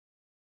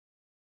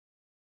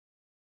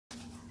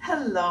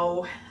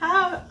Hello,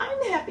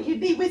 I'm happy to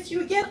be with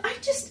you again. I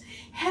just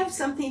have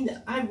something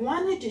that I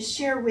wanted to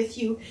share with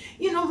you.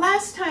 You know,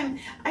 last time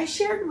I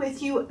shared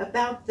with you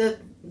about the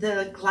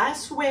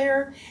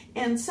glassware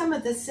and some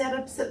of the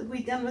setups that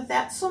we've done with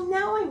that. So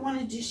now I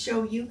wanted to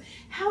show you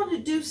how to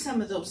do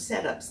some of those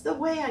setups, the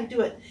way I do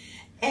it.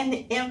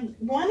 And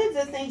one of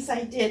the things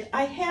I did,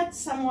 I had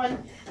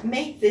someone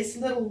make this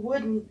little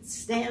wooden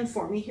stand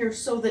for me here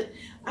so that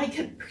I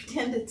could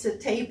pretend it's a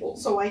table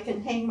so I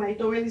can hang my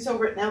doilies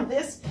over it. Now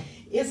this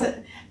is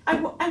I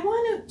want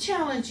to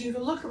challenge you to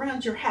look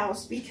around your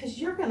house because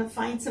you're going to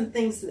find some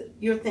things that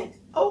you'll think,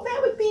 oh,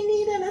 that would be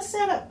neat in a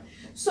setup.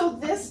 So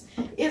this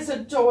is a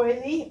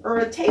doily or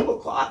a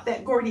tablecloth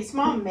that Gordy's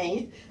mom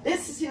made.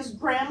 This is his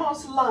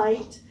grandma's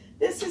light.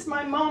 This is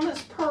my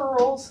mama's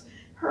pearls,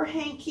 her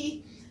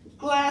hanky,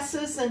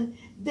 glasses, and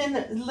then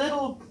a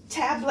little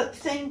tablet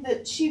thing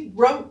that she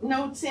wrote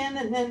notes in,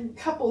 and then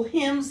a couple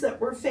hymns that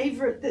were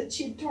favorite that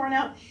she'd torn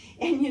out.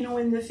 And you know,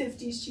 in the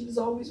 50s she was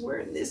always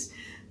wearing this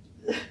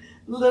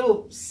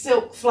little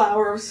silk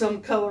flower of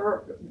some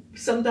color,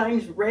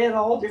 sometimes red,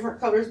 all different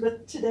colors,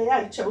 but today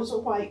I chose a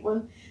white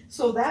one.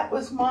 So that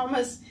was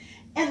Mama's.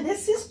 And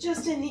this is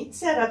just a neat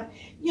setup.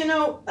 You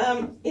know,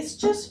 it's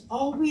just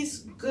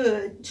always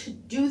good to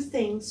do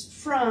things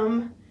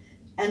from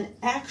an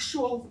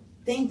actual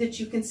thing that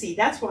you can see.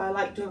 That's why I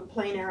like doing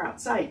plein air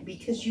outside,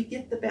 because you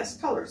get the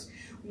best colors.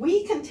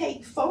 We can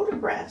take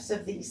photographs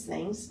of these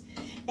things,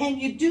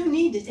 and you do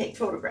need to take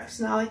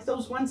photographs. Now, like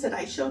those ones that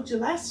I showed you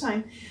last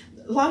time,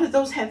 a lot of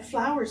those had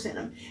flowers in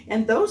them,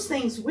 and those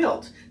things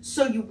wilt.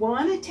 So you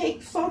want to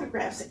take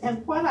photographs,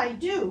 and what I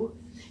do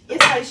is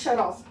I shut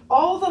off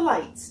all the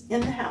lights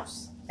in the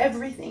house,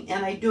 everything,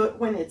 and I do it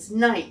when it's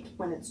night,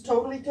 when it's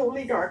totally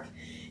dark.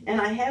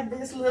 And I have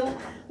this little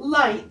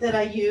light that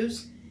I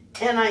use,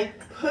 and I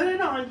put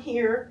it on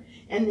here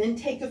and then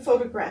take a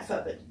photograph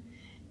of it.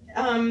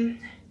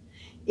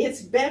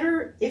 It's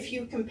better if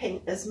you can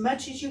paint as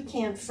much as you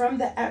can from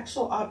the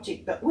actual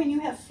object, but when you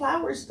have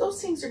flowers,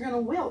 those things are going to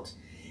wilt.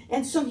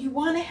 And so you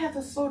want to have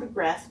a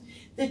photograph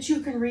that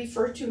you can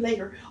refer to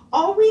later.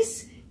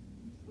 Always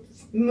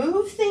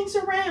move things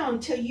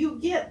around till you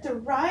get the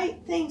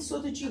right thing so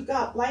that you've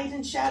got light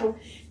and shadow,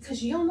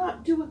 because you'll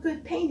not do a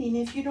good painting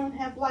if you don't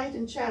have light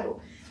and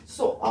shadow.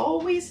 So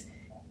always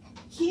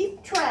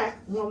keep track.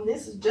 Well,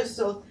 this is just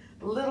a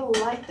little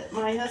light that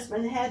my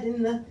husband had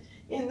in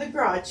the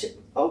garage.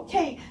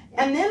 Okay,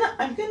 and then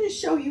I'm going to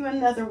show you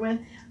another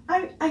one.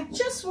 I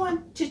just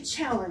want to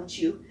challenge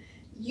you.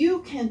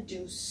 You can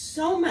do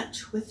so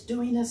much with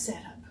doing a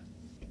setup.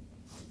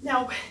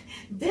 Now,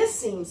 this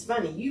seems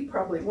funny. You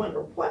probably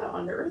wonder, what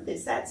on earth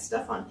is that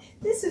stuff on?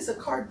 This is a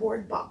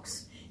cardboard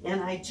box,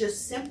 and I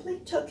just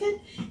simply took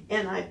it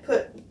and I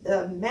put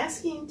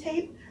masking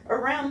tape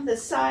around the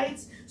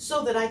sides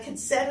so that I could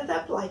set it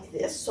up like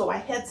this, so I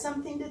had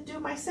something to do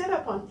my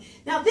setup on.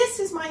 Now, this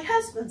is my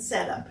husband's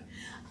setup.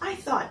 I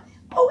thought,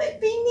 oh,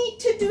 it'd be neat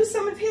to do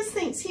some of his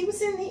things. He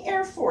was in the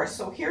Air Force,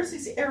 so here's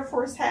his Air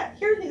Force hat.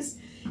 Here's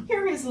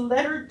his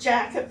leather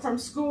jacket from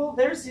school.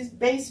 There's his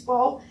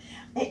baseball.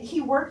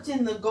 He worked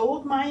in the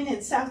gold mine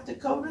in South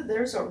Dakota.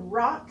 There's a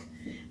rock,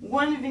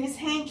 one of his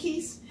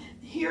hankies.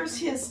 Here's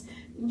his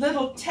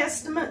little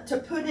testament to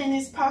put in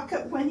his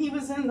pocket when he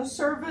was in the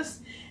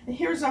service.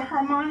 Here's a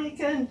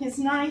harmonica and his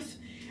knife.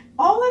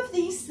 All of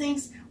these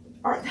things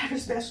are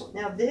special.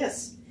 Now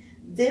this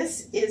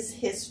is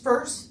his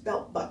first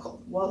belt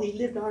buckle while he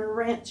lived on a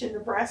ranch in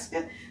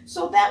Nebraska.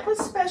 So that was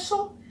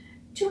special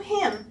to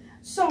him.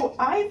 So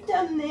I've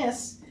done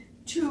this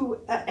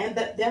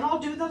then I'll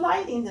do the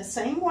lighting the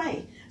same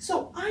way.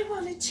 So I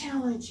want to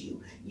challenge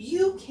you.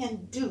 You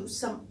can do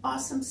some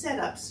awesome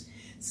setups.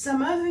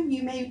 Some of them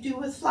you may do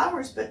with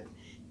flowers, but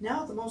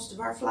now the most of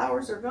our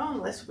flowers are gone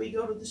unless we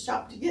go to the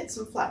shop to get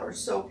some flowers.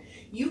 So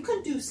you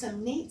can do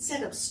some neat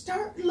setups.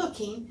 Start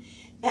looking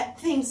at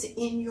things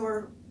in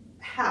your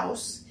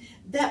house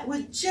that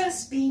would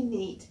just be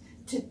neat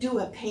to do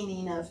a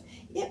painting of.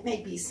 It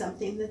may be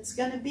something that's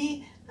going to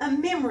be a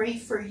memory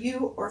for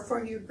you or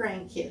for your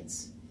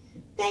grandkids.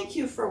 Thank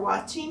you for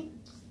watching.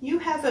 You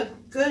have a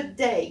good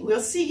day. We'll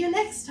see you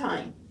next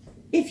time.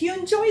 If you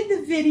enjoyed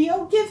the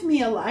video, give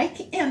me a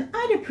like, and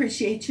I'd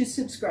appreciate you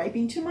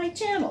subscribing to my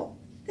channel.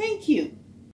 Thank you.